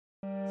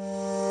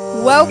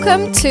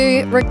Welcome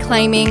to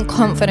Reclaiming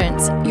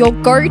Confidence, your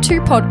go-to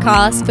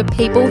podcast for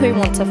people who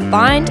want to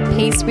find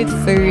peace with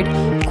food,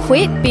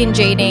 quit binge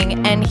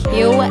eating, and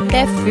heal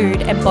their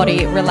food and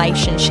body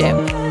relationship.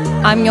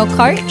 I'm your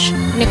coach,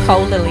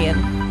 Nicole Lillian.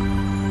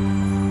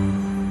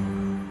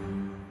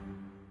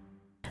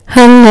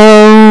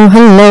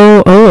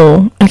 Hello.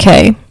 Oh,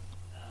 okay.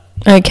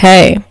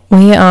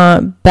 We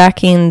are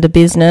back in the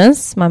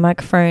business. My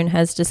microphone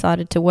has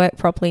decided to work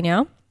properly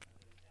now.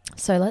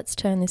 So let's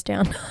turn this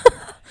down.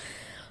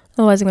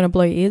 Otherwise I'm going to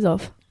blow your ears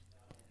off.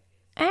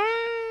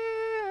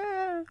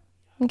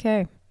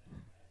 Okay.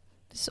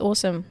 This is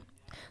awesome.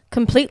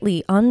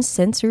 Completely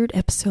uncensored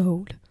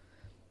episode.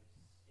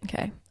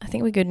 Okay, I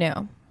think we're good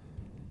now.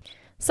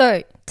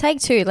 So, take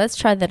 2. Let's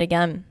try that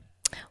again.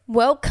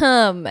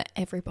 Welcome,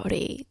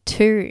 everybody,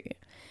 to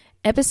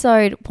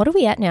episode, what are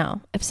we at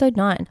now? Episode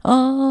 9.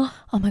 Oh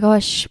my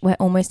gosh, we're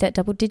almost at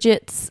double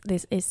digits.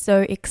 This is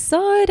so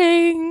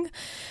exciting.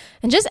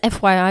 And just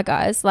FYI,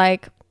 guys, I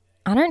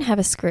don't have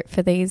a script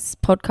for these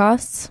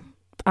podcasts.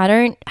 I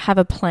don't have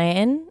a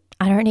plan.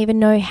 I don't even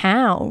know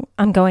how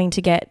I'm going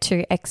to get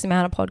to X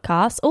amount of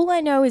podcasts. All I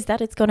know is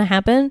that it's going to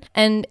happen.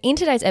 And in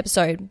today's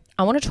episode,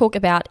 I want to talk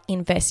about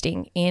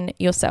investing in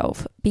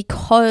yourself,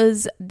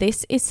 because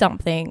this is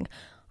something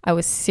I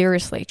was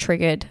seriously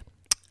triggered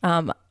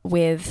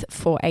with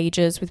for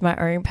ages with my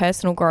own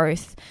personal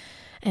growth.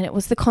 And it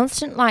was the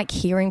constant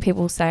hearing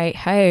people say,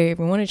 hey, if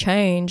you want to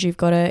change, you've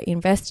got to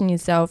invest in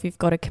yourself. You've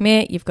got to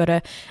commit. You've got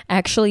to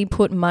actually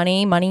put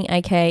money,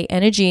 aka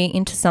energy,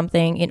 into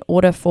something in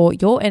order for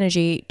your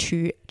energy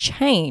to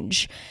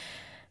change.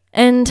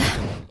 And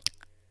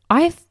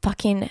I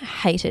fucking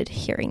hated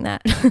hearing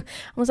that. I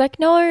was like,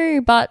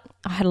 no, but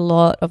I had a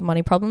lot of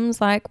money problems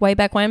way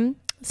back when.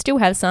 Still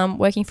have some,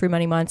 working through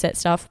money mindset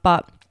stuff,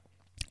 but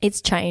it's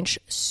changed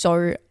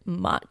so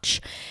much.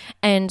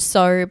 And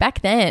so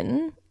back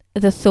then,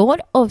 the thought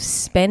of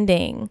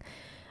spending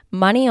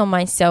money on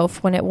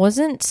myself when it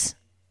wasn't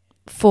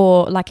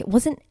it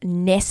wasn't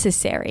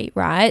necessary,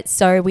 right?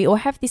 So we all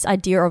have this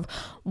idea of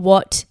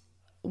what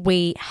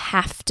we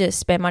have to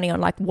spend money on,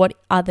 what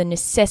are the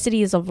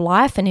necessities of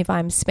life. And if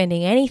I'm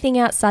spending anything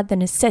outside the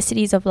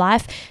necessities of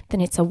life, then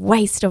it's a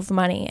waste of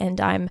money. And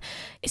and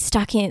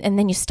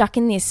then you're stuck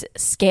in this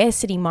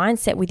scarcity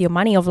mindset with your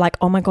money of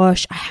oh my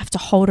gosh, I have to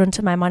hold on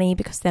to my money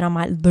because then I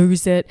might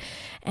lose it.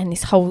 And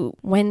this whole,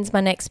 when's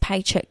my next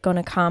paycheck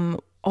gonna come?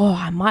 Oh,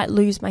 I might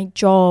lose my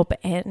job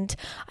and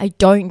I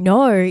don't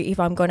know if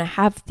I'm going to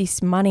have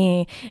this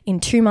money in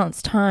 2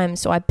 months' time.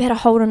 So I better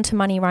hold on to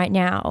money right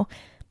now.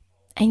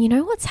 And you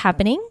know what's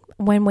happening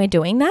when we're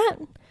doing that?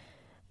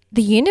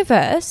 The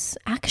universe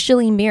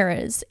actually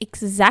mirrors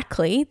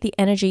exactly the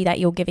energy that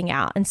you're giving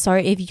out. And so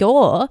if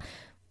you're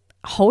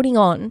holding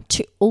on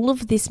to all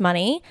of this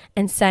money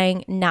and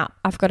saying, nah,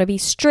 I've got to be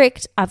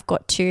strict, I've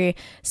got to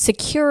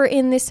secure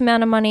in this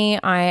amount of money,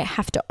 I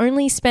have to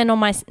only spend on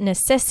my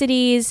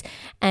necessities,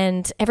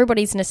 and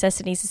everybody's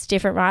necessities is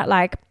different,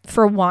 right?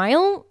 For a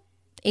while,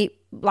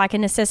 a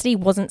necessity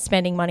wasn't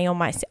spending money on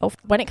myself.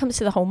 When it comes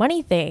to the whole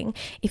money thing,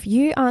 if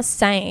you are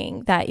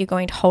saying that you're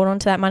going to hold on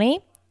to that money,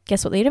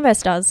 guess what the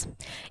universe does?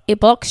 It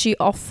blocks you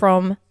off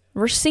from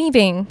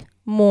receiving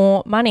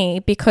more money,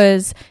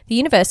 because the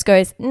universe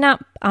goes, nah,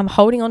 I'm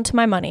holding on to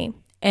my money.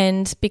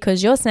 And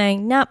because you're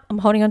saying, nah, I'm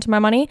holding on to my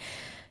money,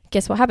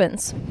 guess what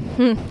happens?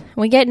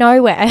 We get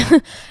nowhere.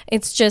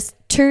 It's just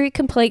two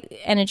complete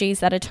energies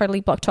that are totally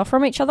blocked off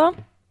from each other.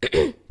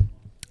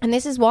 And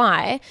this is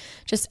why,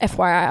 just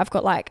FYI, I've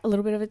got a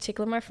little bit of a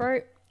tickle in my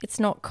throat. It's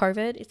not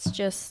COVID. It's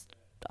just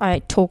I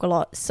talk a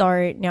lot.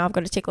 So now I've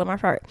got a tickle in my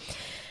throat.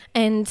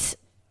 And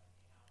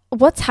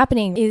what's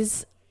happening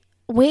is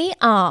we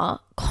are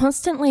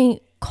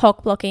constantly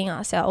cock blocking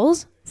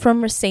ourselves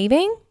from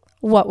receiving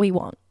what we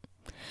want.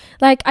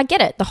 I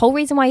get it. The whole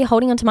reason why you're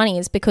holding on to money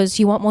is because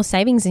you want more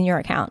savings in your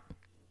account.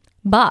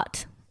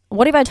 But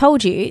what if I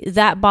told you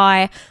that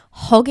by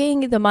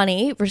hogging the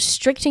money,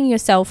 restricting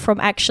yourself from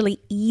actually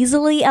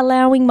easily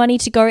allowing money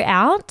to go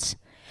out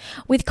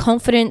with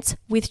confidence,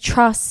 with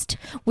trust,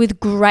 with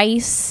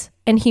grace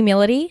and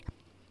humility,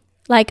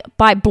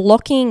 by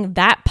blocking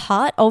that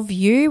part of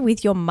you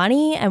with your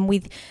money and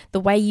with the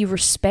way you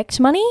respect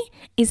money,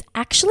 is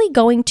actually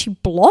going to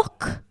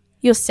block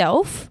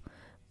yourself.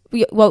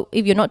 Well,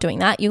 if you're not doing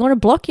that, you're going to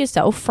block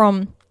yourself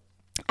from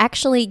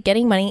actually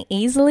getting money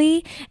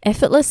easily,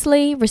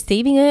 effortlessly,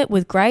 receiving it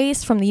with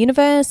grace from the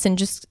universe and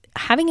just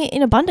having it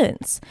in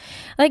abundance.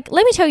 Let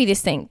me tell you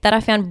this thing that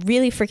I found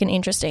really freaking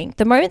interesting.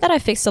 The moment that I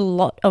fixed a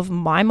lot of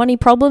my money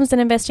problems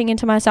and investing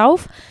into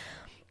myself,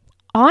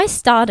 I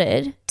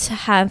started to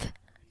have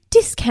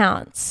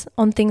discounts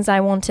on things I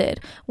wanted.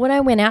 When I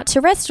went out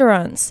to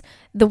restaurants,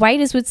 the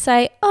waiters would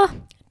say, oh,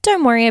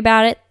 don't worry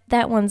about it,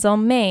 that one's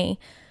on me.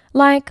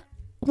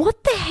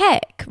 What the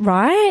heck,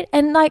 right?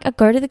 And I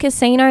go to the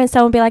casino and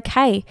someone would be like,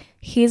 hey,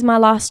 here's my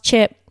last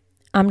chip.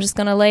 I'm just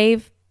going to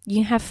leave.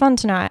 You have fun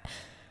tonight.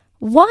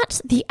 What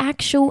the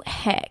actual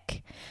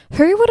heck?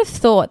 Who would have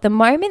thought the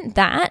moment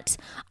that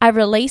I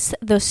release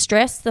the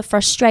stress, the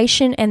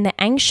frustration, and the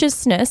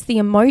anxiousness, the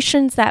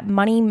emotions that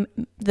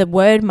the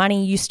word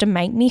money used to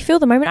make me feel,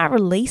 the moment I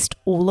released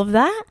all of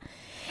that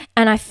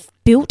and I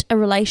built a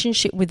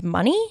relationship with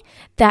money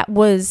that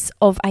was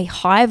of a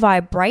high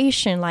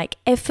vibration, like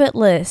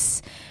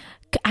effortless,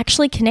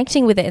 actually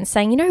connecting with it and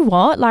saying, you know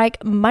what,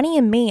 like money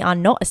and me are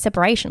not a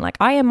separation. Like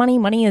I am money,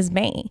 money is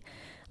me.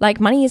 Like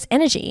money is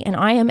energy and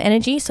I am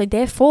energy. So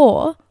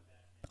therefore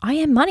I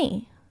am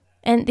money.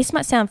 And this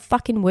might sound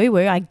fucking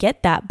woo-woo, I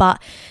get that,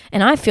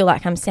 and I feel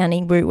like I'm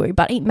sounding woo-woo,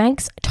 but it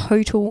makes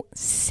total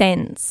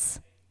sense.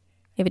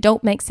 If it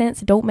don't make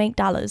sense, it don't make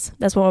dollars.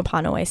 That's what my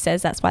partner always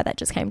says. That's why that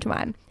just came to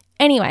mind.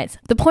 Anyways,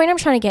 the point I'm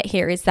trying to get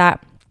here is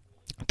that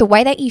the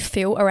way that you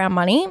feel around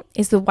money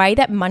is the way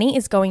that money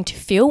is going to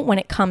feel when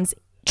it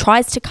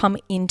tries to come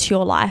into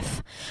your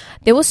life.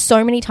 There were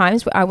so many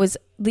times where I was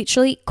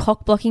literally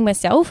cock blocking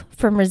myself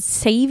from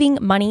receiving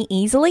money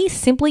easily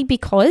simply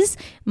because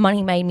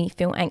money made me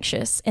feel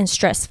anxious and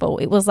stressful.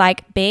 It was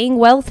like being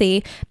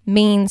wealthy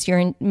means you're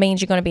going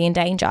to be in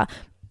danger.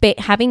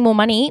 But having more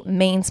money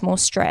means more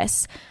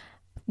stress.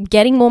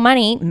 Getting more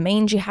money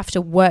means you have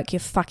to work your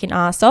fucking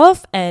ass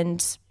off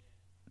and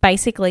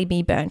basically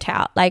be burnt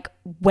out. Like,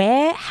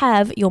 where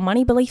have your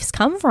money beliefs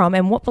come from,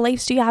 and what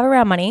beliefs do you have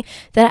around money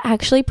that are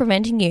actually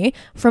preventing you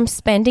from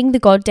spending the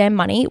goddamn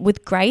money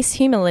with grace,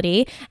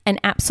 humility,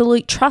 and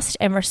absolute trust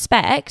and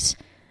respect,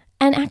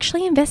 and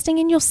actually investing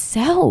in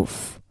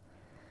yourself?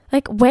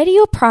 Like, where do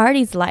your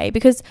priorities lay?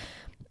 Because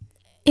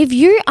if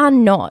you are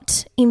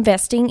not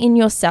investing in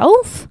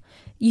yourself,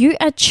 you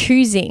are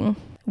choosing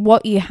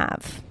what you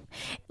have.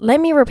 Let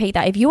me repeat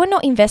that. If you are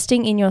not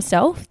investing in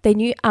yourself, then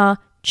you are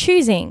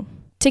choosing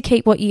to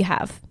keep what you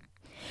have.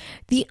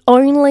 The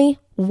only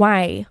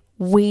way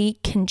we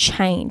can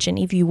change, and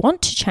if you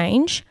want to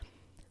change,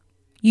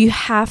 you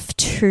have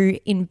to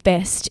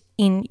invest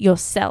in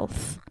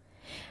yourself.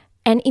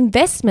 And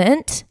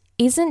investment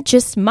isn't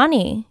just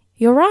money.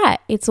 You're right.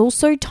 It's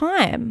also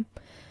time.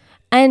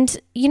 And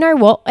you know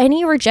what?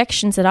 Any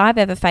rejections that I've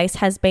ever faced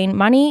has been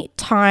money,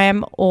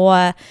 time,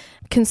 or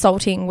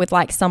consulting with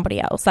like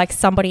somebody else. Like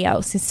somebody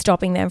else is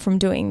stopping them from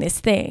doing this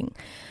thing.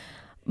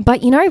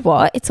 But you know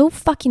what? It's all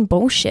fucking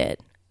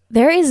bullshit.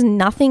 There is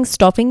nothing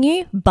stopping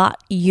you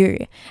but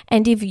you.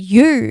 And if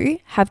you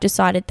have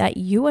decided that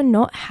you are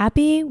not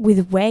happy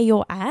with where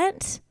you're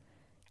at,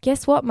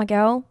 guess what, my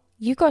girl?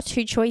 You got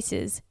two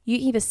choices. You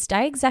either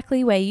stay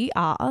exactly where you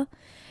are,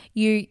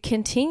 you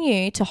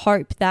continue to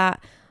hope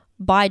that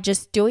by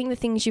just doing the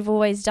things you've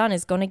always done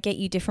is going to get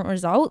you different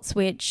results,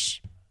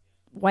 which,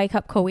 wake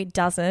up call, it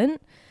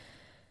doesn't.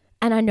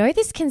 And I know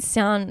this can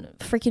sound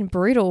freaking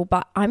brutal,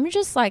 but I'm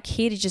just like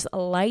here to just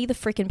lay the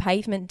freaking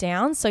pavement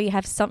down so you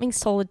have something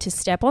solid to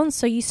step on,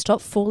 so you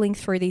stop falling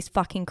through these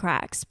fucking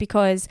cracks,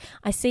 because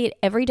I see it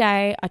every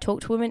day. I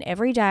talk to women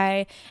every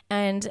day,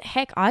 and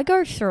heck, I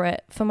go through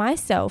it for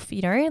myself,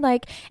 you know,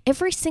 like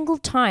every single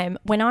time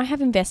when I have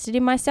invested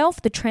in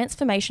myself, the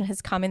transformation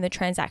has come in the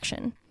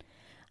transaction.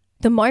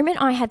 The moment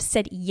I had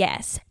said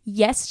yes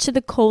to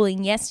the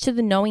calling, yes to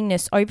the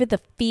knowingness over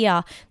the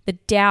fear, the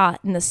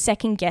doubt, and the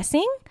second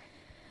guessing.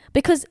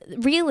 Because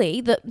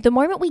really, the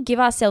moment we give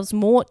ourselves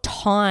more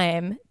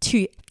time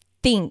to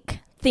think,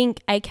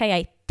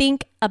 aka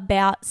think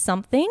about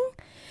something,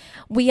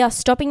 we are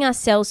stopping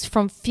ourselves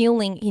from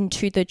feeling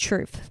into the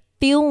truth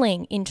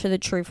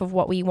of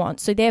what we want.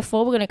 So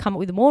therefore, we're going to come up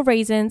with more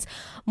reasons,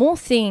 more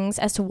things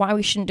as to why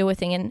we shouldn't do a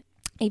thing. And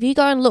if you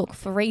go and look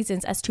for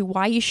reasons as to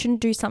why you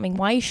shouldn't do something,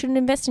 why you shouldn't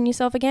invest in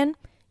yourself again,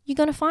 you're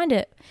going to find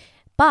it.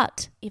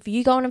 But if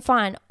you go on and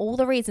find all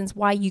the reasons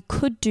why you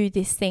could do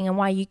this thing and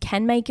why you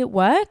can make it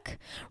work,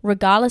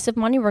 regardless of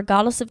money,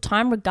 regardless of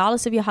time,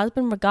 regardless of your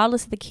husband,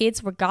 regardless of the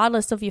kids,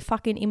 regardless of your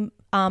fucking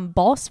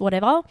boss,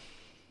 whatever,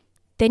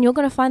 then you're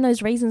going to find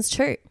those reasons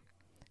too.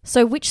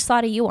 So which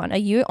side are you on? Are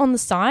you on the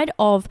side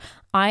of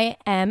I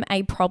am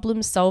a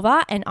problem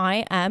solver and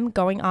I am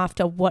going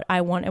after what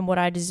I want and what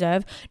I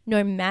deserve,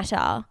 no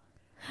matter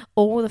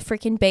all the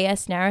freaking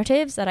BS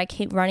narratives that I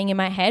keep running in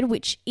my head,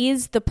 which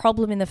is the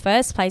problem in the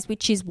first place,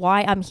 which is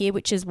why I'm here,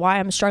 which is why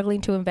I'm struggling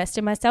to invest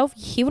in myself?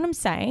 You hear what I'm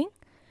saying?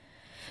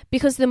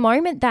 Because the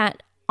moment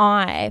that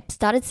I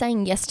started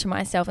saying yes to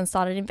myself and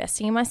started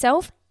investing in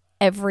myself,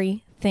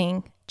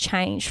 everything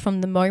changed from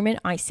the moment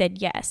I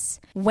said yes.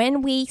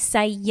 When we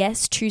say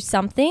yes to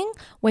something,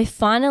 we're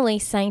finally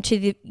saying to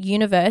the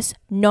universe,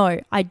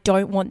 no, I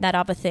don't want that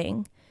other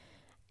thing.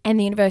 And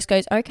the universe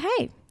goes,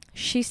 okay,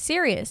 she's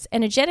serious.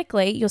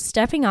 Energetically, you're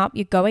stepping up,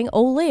 you're going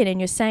all in, and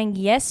you're saying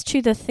yes to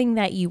the thing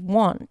that you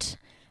want.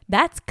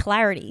 That's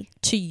clarity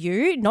to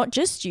you, not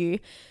just you,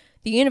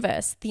 the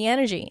universe, the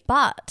energy.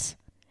 But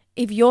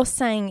if you're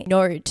saying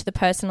no to the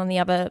person on the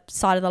other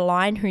side of the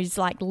line who's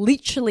like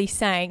literally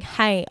saying,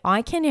 hey,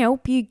 I can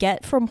help you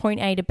get from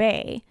point A to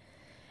B,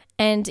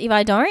 and if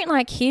I don't,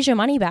 like, here's your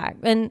money back.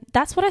 And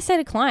that's what I say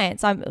to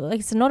clients. I'm like,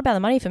 it's not about the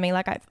money for me.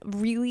 Like, I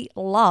really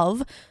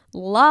love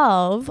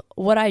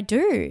what I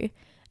do.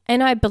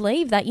 And I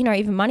believe that, you know,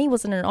 if money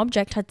wasn't an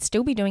object, I'd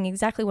still be doing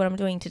exactly what I'm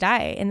doing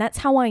today. And that's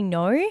how I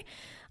know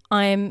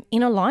I'm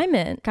in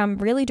alignment. I'm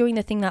really doing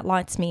the thing that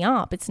lights me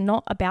up. It's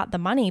not about the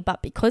money,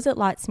 but because it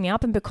lights me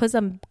up and because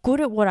I'm good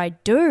at what I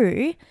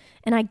do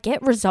and I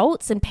get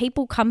results and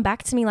people come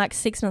back to me like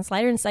 6 months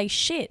later and say,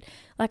 shit,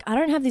 like I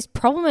don't have this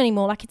problem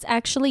anymore. Like it's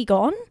actually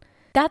gone.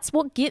 That's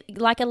what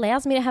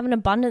allows me to have an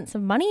abundance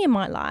of money in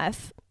my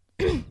life.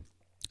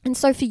 And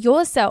so for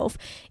yourself,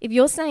 if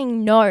you're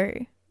saying no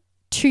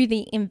to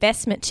the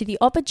investment, to the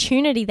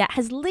opportunity that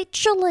has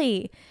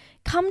literally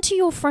come to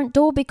your front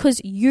door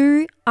because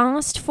you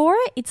asked for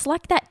it, it's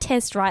like that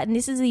test, right? And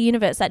this is the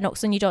universe that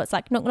knocks on your door. It's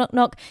like, knock, knock,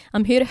 knock.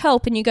 I'm here to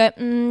help. And you go,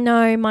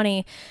 no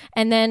money.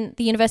 And then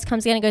the universe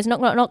comes again and goes, knock,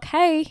 knock, knock.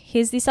 Hey,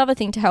 here's this other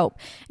thing to help.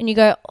 And you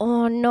go,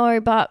 oh no,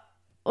 but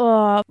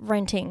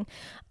renting.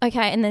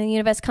 Okay, and then the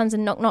universe comes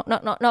and knock, knock,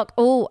 knock, knock, knock.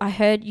 Oh, I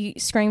heard you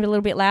screamed a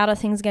little bit louder.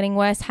 Things getting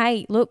worse.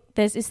 Hey, look,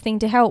 there's this thing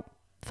to help.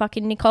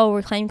 Fucking Nicole,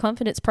 Reclaim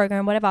Confidence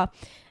program, whatever.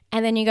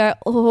 And then you go,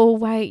 oh,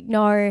 wait,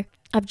 no,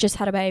 I've just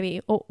had a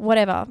baby or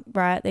whatever,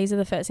 right? These are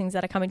the first things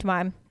that are coming to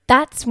mind.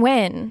 That's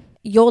when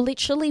you're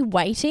literally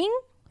waiting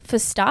for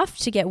stuff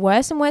to get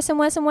worse and worse and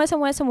worse and worse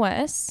and worse and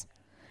worse.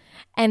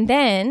 And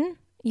then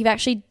you've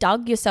actually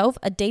dug yourself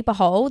a deeper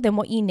hole than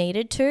what you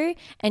needed to.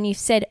 And you've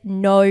said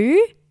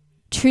no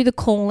to the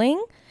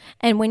calling.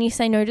 And when you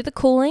say no to the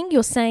calling,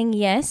 you're saying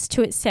yes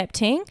to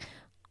accepting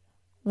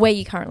where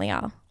you currently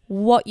are,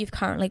 what you've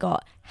currently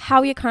got,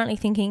 how you're currently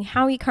thinking,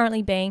 how you're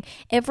currently being,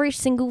 every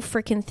single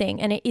freaking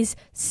thing. And it is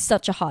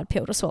such a hard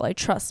pill to swallow,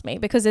 trust me,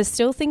 because there's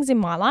still things in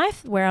my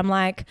life where I'm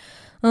like,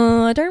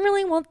 oh, I don't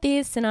really want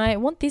this and I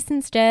want this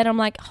instead. I'm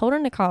like, hold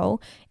on,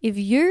 Nicole, if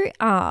you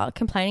are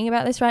complaining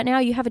about this right now,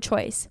 you have a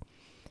choice.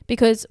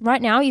 Because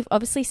right now you've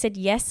obviously said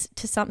yes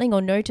to something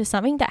or no to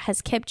something that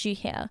has kept you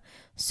here.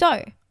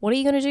 So what are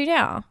you going to do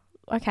now?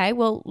 Okay,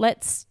 well,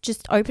 let's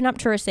just open up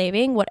to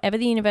receiving whatever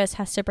the universe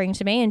has to bring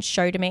to me and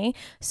show to me,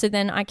 so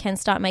then I can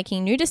start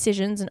making new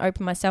decisions and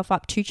open myself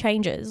up to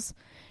changes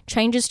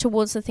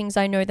towards the things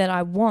I know that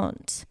I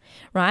want,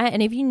 right?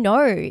 And if you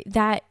know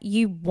that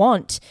you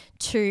want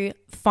to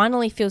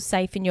finally feel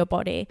safe in your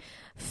body,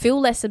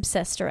 feel less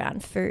obsessed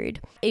around food,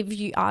 if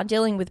you are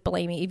dealing with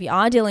bulimia, if you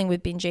are dealing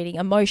with binge eating,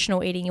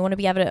 emotional eating, you want to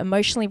be able to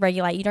emotionally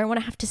regulate. You don't want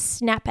to have to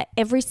snap at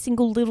every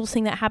single little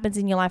thing that happens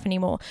in your life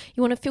anymore.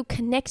 You want to feel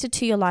connected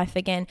to your life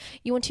again.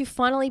 You want to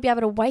finally be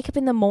able to wake up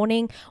in the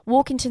morning,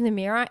 walk into the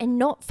mirror and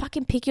not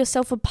fucking pick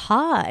yourself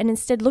apart, and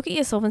instead look at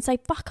yourself and say,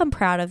 fuck, I'm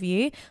proud of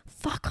you.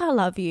 Fuck, I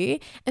love you,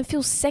 and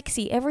feel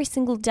sexy every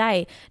single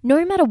day,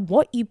 no matter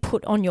what you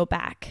put on your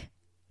back.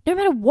 No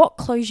matter what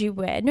clothes you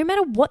wear, no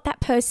matter what that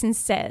person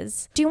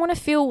says. Do you want to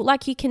feel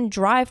like you can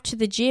drive to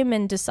the gym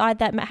and decide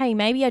that, hey,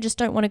 maybe I just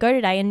don't want to go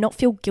today and not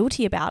feel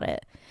guilty about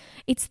it?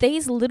 It's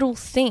these little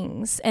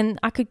things, and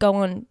I could go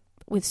on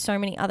with so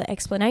many other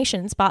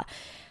explanations, but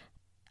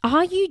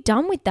are you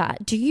done with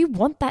that? Do you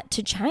want that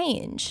to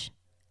change?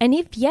 And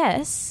if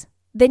yes,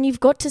 then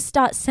you've got to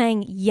start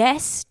saying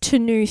yes to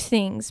new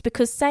things,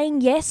 because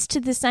saying yes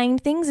to the same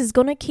things is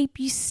going to keep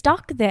you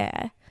stuck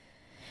there.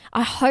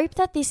 I hope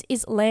that this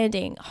is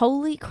landing.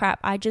 Holy crap,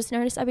 I just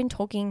noticed I've been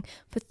talking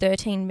for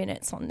 13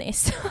 minutes on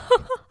this.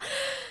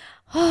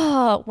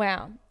 Oh,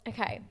 wow.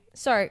 Okay,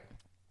 so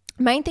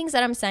main things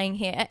that I'm saying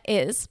here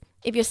is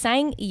if you're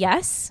saying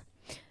yes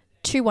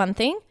to one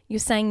thing, you're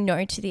saying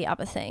no to the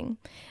other thing.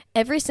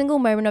 Every single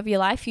moment of your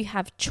life, you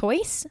have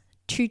choice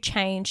to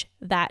change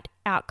that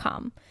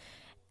outcome.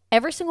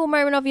 Every single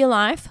moment of your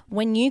life,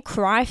 when you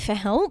cry for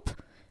help,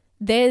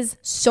 there's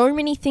so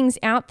many things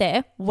out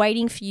there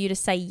waiting for you to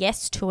say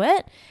yes to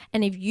it.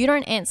 And if you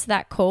don't answer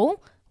that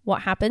call,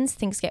 what happens?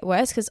 Things get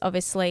worse, because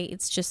obviously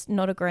it's just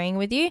not agreeing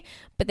with you.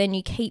 But then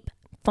you keep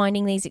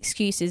finding these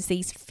excuses,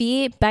 these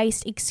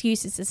fear-based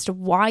excuses as to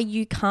why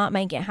you can't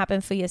make it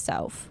happen for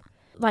yourself.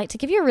 Like, to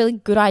give you a really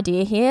good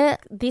idea here,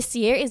 this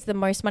year is the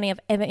most money I've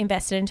ever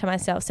invested into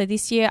myself. So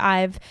this year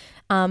I've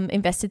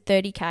invested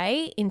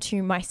 $30,000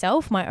 into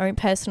myself, my own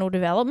personal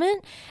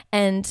development.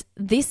 And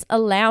this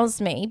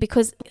allows me,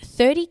 because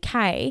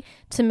 $30,000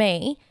 to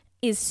me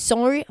is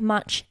so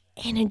much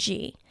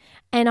energy.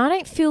 And I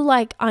don't feel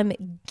like I'm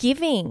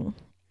giving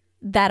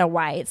that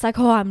away. It's like,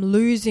 oh, I'm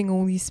losing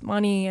all this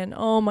money and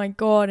oh my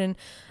God. And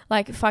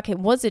like, fuck, it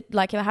was,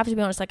 like, if I have to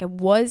be honest, like, it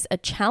was a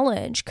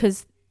challenge,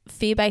 because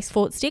fear-based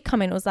thoughts did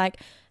come in. It was like,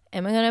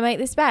 am I going to make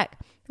this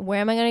back? Where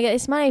am I going to get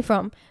this money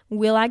from?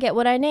 Will I get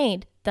what I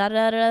need? Da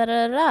da da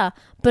da da da.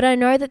 But I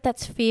know that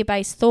that's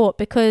fear-based thought,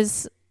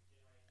 because,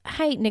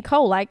 hey,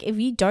 Nicole, like, if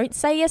you don't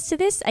say yes to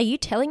this, are you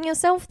telling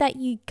yourself that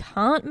you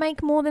can't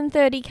make more than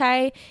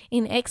 $30,000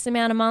 in X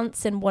amount of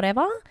months and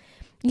whatever?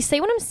 You see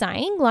what I'm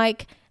saying?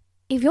 Like,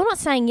 if you're not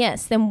saying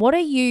yes, then what are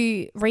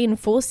you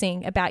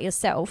reinforcing about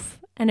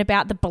yourself and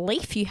about the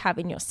belief you have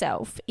in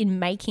yourself in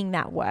making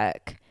that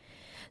work?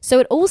 So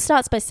it all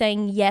starts by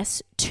saying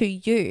yes to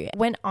you.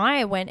 When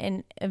I went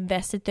and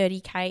invested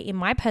 $30,000 in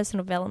my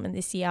personal development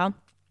this year,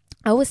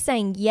 I was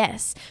saying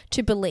yes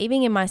to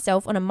believing in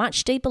myself on a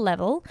much deeper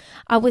level.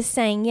 I was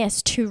saying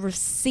yes to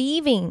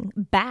receiving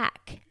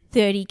back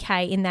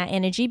 $30,000 in that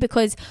energy,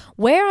 because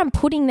where I'm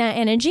putting that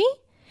energy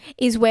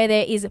is where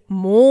there is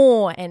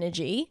more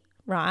energy,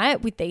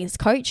 right, with these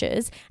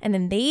coaches, and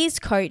then these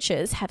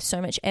coaches have so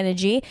much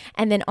energy,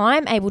 and then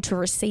I'm able to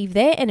receive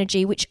their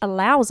energy, which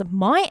allows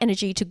my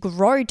energy to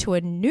grow to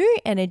a new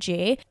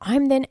energy.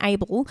 I'm then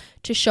able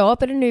to show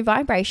up at a new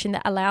vibration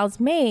that allows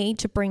me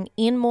to bring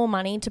in more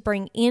money, to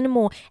bring in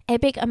more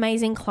epic,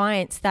 amazing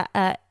clients that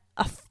are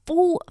a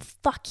full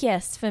fuck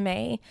yes for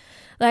me.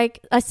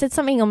 Like, I said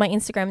something on my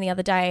Instagram the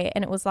other day,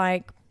 and it was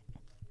like,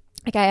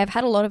 okay, I've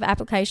had a lot of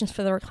applications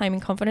for the Reclaiming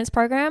Confidence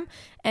program,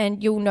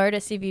 and you'll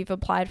notice if you've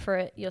applied for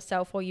it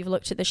yourself or you've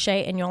looked at the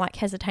sheet and you're like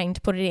hesitating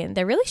to put it in,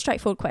 they're really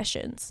straightforward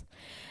questions.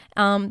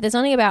 There's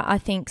only about, I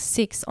think,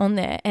 6 on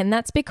there, and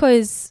that's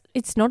because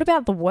it's not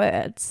about the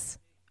words.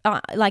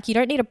 Like, you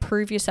don't need to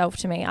prove yourself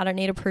to me. I don't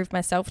need to prove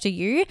myself to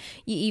you.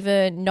 You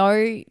either know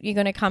you're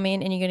going to come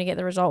in and you're going to get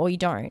the result, or you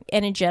don't.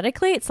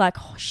 Energetically, it's like,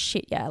 oh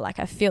shit, yeah, like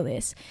I feel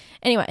this.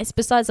 Anyways,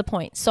 besides the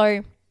point.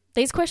 So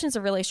these questions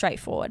are really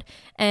straightforward,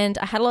 and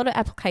I had a lot of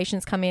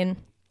applications come in,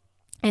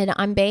 and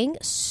I'm being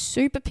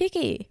super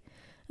picky.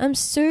 I'm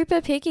super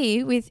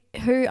picky with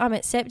who I'm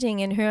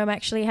accepting and who I'm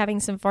actually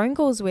having some phone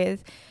calls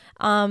with.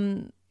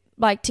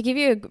 Like, to give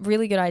you a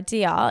really good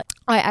idea,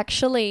 I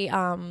actually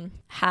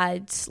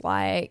had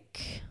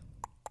like,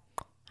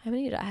 how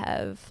many did I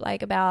have?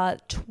 Like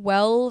about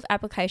 12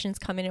 applications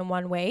come in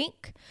 1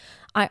 week.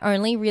 I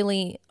only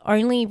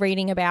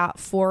reading about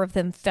 4 of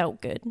them felt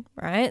good,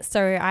 right?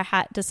 So I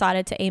had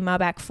decided to email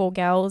back 4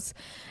 girls,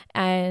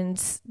 and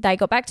they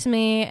got back to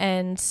me,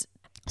 and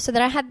so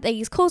then I had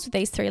these calls with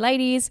these 3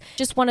 ladies.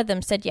 Just one of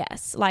them said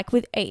yes, like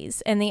with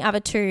ease, and the other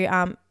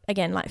 2,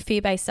 again, like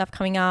fear-based stuff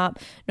coming up,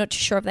 not too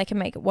sure if they can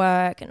make it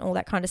work and all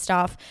that kind of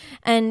stuff.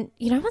 And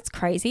you know what's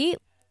crazy?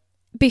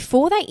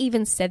 Before they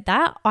even said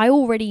that, I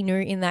already knew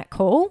in that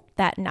call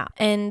that nah.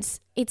 And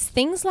it's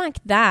things like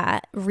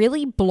that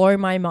really blow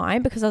my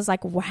mind, because I was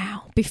like,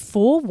 wow,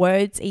 before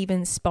words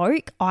even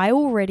spoke, I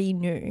already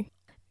knew.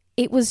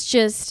 It was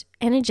just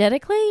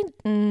energetically,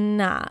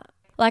 nah.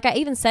 Like, I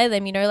even say to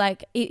them, you know,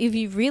 like, if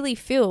you really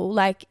feel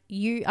like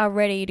you are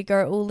ready to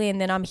go all in,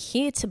 then I'm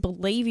here to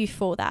believe you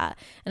for that.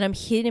 And I'm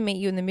here to meet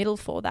you in the middle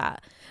for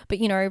that. But,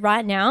 you know,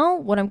 right now,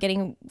 what I'm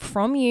getting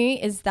from you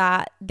is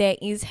that there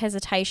is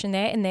hesitation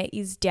there and there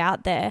is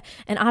doubt there.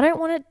 And I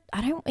don't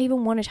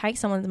even want to take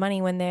someone's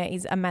money when there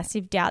is a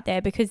massive doubt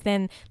there, because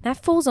then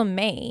that falls on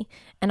me.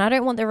 And I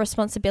don't want the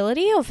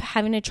responsibility of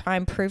having to try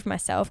and prove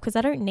myself, because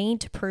I don't need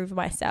to prove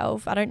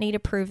myself. I don't need to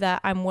prove that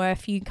I'm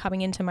worth you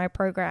coming into my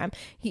program.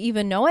 You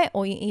either know it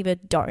or you either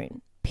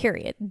don't.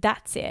 Period.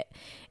 That's it.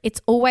 It's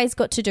always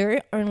got to do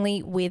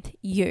only with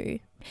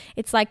you.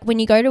 It's like when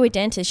you go to a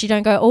dentist, you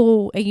don't go,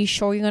 oh, are you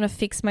sure you're going to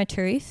fix my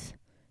tooth?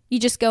 You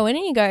just go in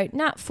and you go,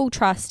 nah, full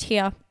trust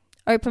here.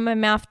 Open my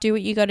mouth, do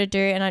what you got to do,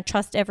 and I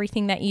trust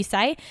everything that you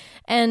say.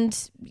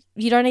 And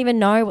you don't even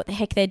know what the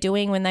heck they're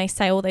doing when they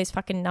say all those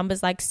fucking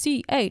numbers like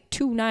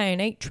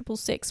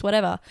C8298666,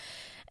 whatever.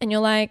 And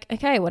you're like,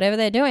 okay, whatever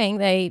they're doing,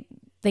 they're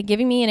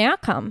giving me an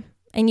outcome.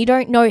 And you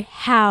don't know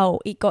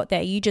how it got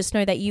there. You just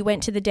know that you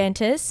went to the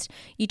dentist,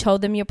 you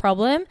told them your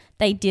problem,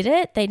 they did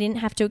it, they didn't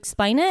have to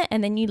explain it,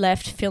 and then you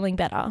left feeling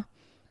better.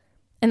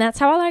 And that's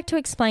how I like to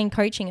explain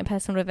coaching and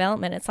personal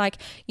development. It's like,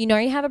 you know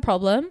you have a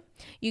problem,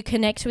 you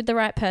connect with the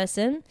right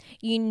person,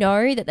 you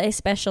know that they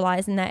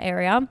specialize in that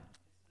area.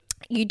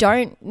 You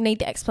don't need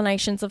the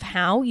explanations of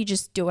how, you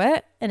just do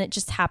it and it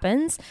just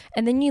happens,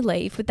 and then you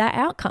leave with that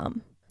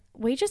outcome.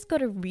 We just got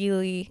to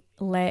really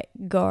let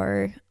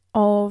go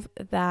of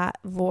that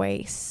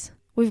voice.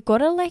 We've got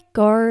to let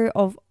go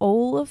of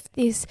all of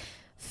this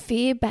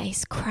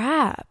fear-based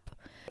crap.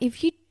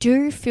 If you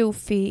do feel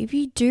fear, if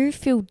you do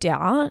feel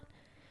doubt,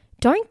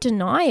 don't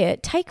deny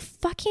it. Take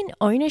fucking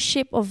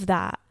ownership of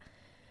that.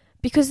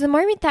 Because the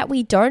moment that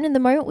we don't, and the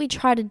moment we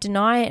try to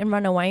deny it and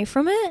run away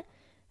from it,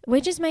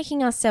 we're just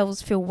making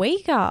ourselves feel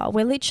weaker.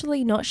 We're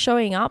literally not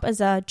showing up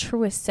as our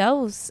truest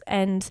selves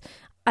and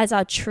as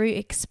our true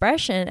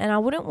expression. And I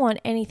wouldn't want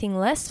anything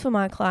less for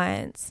my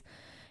clients.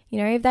 You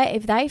know,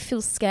 if they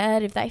feel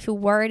scared, if they feel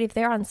worried, if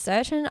they're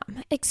uncertain,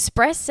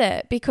 express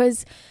it,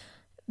 because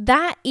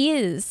that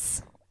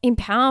is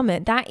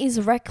empowerment. That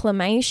is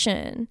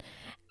reclamation.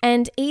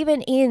 And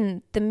even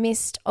in the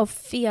midst of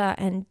fear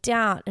and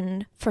doubt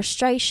and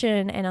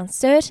frustration and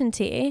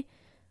uncertainty,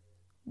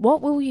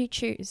 what will you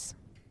choose?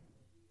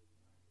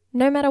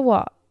 No matter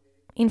what,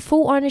 in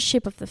full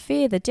ownership of the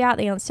fear, the doubt,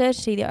 the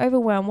uncertainty, the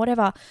overwhelm,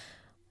 whatever,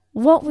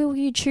 what will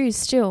you choose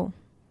still?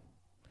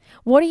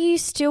 What are you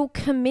still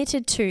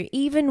committed to,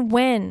 even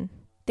when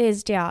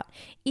there's doubt,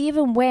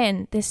 even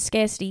when there's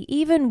scarcity,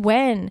 even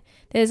when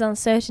there's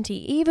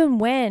uncertainty, even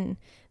when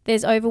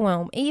there's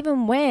overwhelm,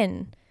 even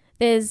when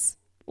there's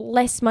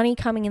less money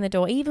coming in the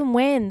door, even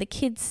when the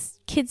kids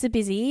are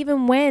busy,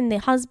 even when the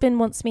husband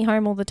wants me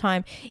home all the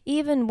time,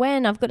 even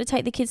when I've got to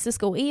take the kids to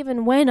school,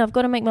 even when I've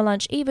got to make my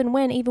lunch, even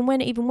when,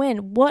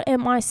 what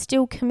am I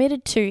still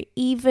committed to,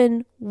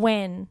 even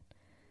when?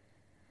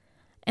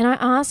 And I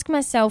ask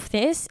myself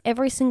this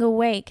every single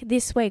week,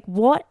 this week,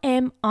 what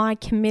am I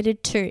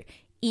committed to,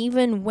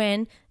 even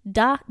when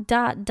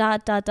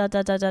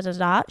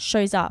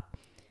shows up?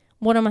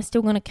 What am I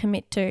still going to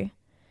commit to?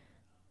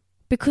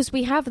 because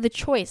we have the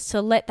choice to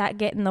let that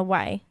get in the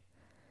way.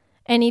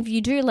 And if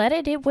you do let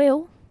it, it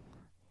will.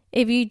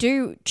 If you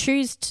do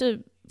choose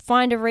to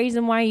find a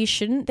reason why you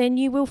shouldn't, then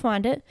you will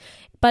find it.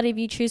 But if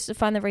you choose to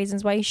find the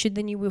reasons why you should,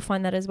 then you will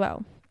find that as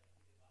well.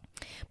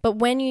 But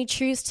when you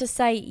choose to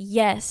say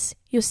yes,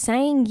 you're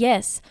saying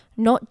yes,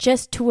 not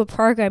just to a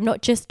program,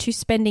 not just to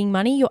spending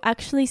money. You're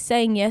actually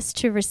saying yes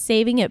to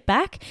receiving it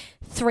back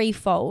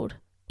threefold,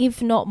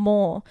 if not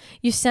more.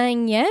 You're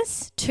saying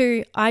yes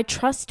to, I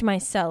trust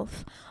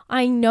myself.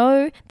 I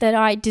know that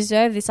I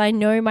deserve this. I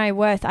know my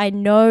worth. I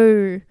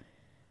know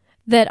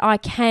that I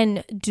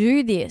can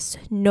do this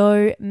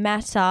no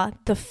matter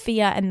the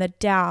fear and the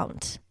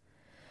doubt.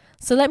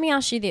 So let me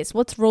ask you this.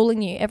 What's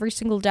ruling you every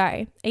single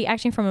day? Are you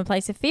acting from a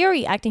place of fear, or are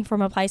you acting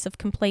from a place of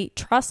complete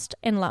trust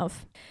and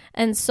love?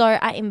 And so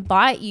I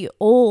invite you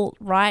all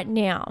right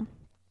now,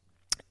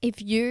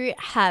 if you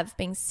have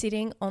been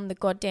sitting on the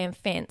goddamn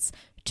fence,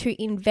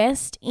 to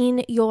invest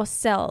in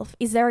yourself.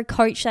 Is there a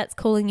coach that's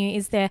calling you?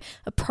 Is there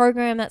a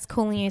program that's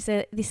calling you? Is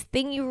there this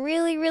thing you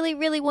really, really,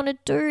 really want to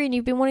do and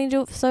you've been wanting to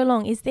do it for so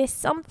long? Is there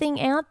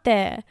something out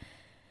there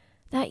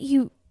that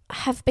you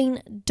have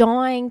been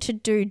dying to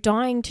do,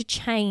 dying to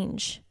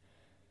change?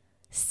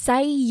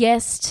 Say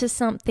yes to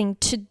something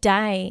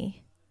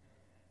today.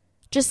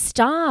 Just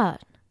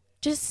start.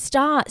 Just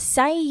start.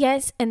 Say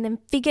yes and then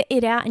figure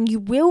it out, and you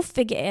will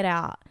figure it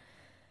out.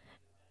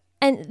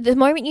 And the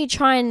moment you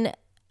try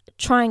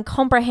and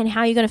comprehend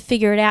how you're going to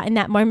figure it out in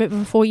that moment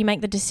before you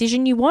make the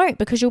decision, you won't,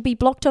 because you'll be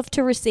blocked off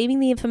to receiving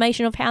the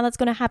information of how that's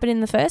going to happen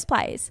in the first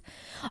place.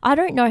 I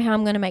don't know how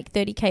I'm going to make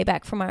 30K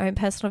back from my own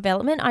personal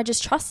development. I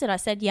just trusted. I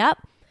said, yep.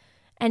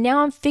 And now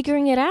I'm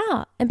figuring it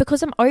out. And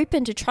because I'm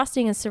open to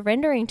trusting and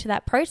surrendering to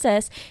that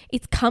process,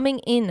 it's coming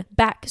in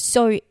back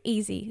so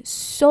easy,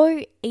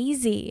 so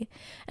easy.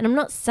 And I'm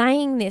not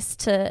saying this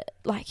to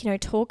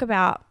talk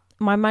about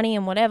my money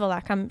and whatever.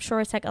 I'm sure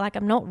it's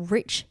I'm not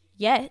rich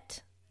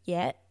yet.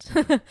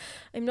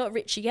 I'm not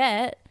rich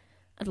yet.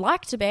 I'd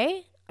like to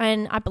be,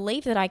 and I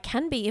believe that I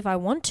can be if I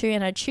want to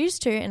and I choose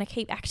to, and I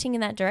keep acting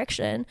in that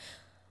direction.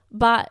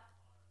 But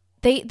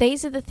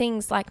these are the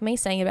things, like me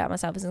saying about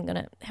myself isn't going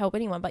to help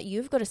anyone, but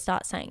you've got to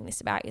start saying this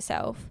about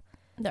yourself.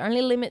 The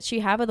only limits you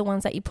have are the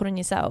ones that you put on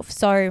yourself.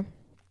 So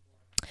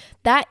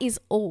that is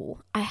all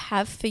I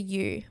have for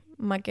you,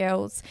 my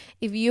girls.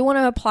 If you want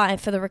to apply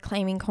for the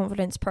Reclaiming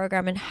Confidence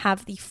program and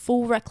have the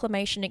full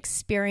reclamation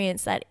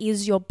experience that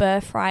is your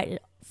birthright,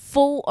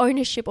 full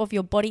ownership of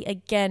your body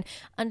again,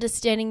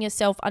 understanding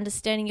yourself,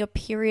 understanding your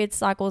period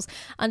cycles,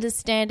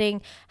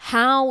 understanding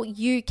how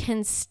you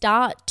can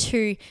start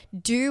to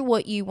do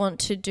what you want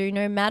to do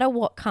no matter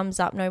what comes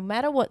up, no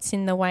matter what's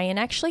in the way, and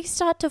actually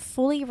start to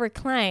fully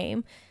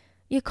reclaim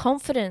your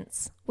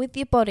confidence with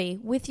your body,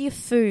 with your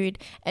food,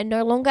 and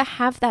no longer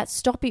have that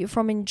stop you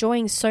from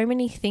enjoying so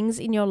many things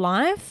in your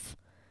life,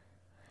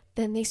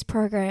 then this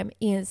program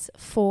is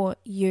for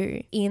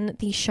you. In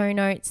the show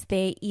notes,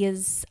 there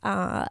is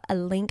a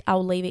link.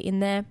 I'll leave it in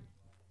there.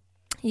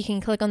 You can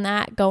click on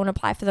that, go and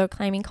apply for the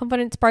Reclaiming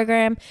Confidence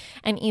program.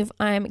 And if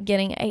I'm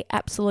getting an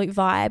absolute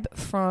vibe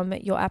from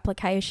your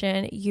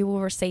application, you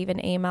will receive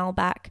an email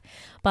back.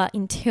 But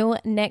until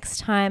next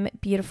time,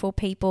 beautiful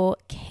people,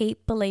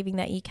 keep believing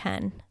that you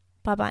can.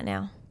 Bye-bye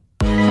now.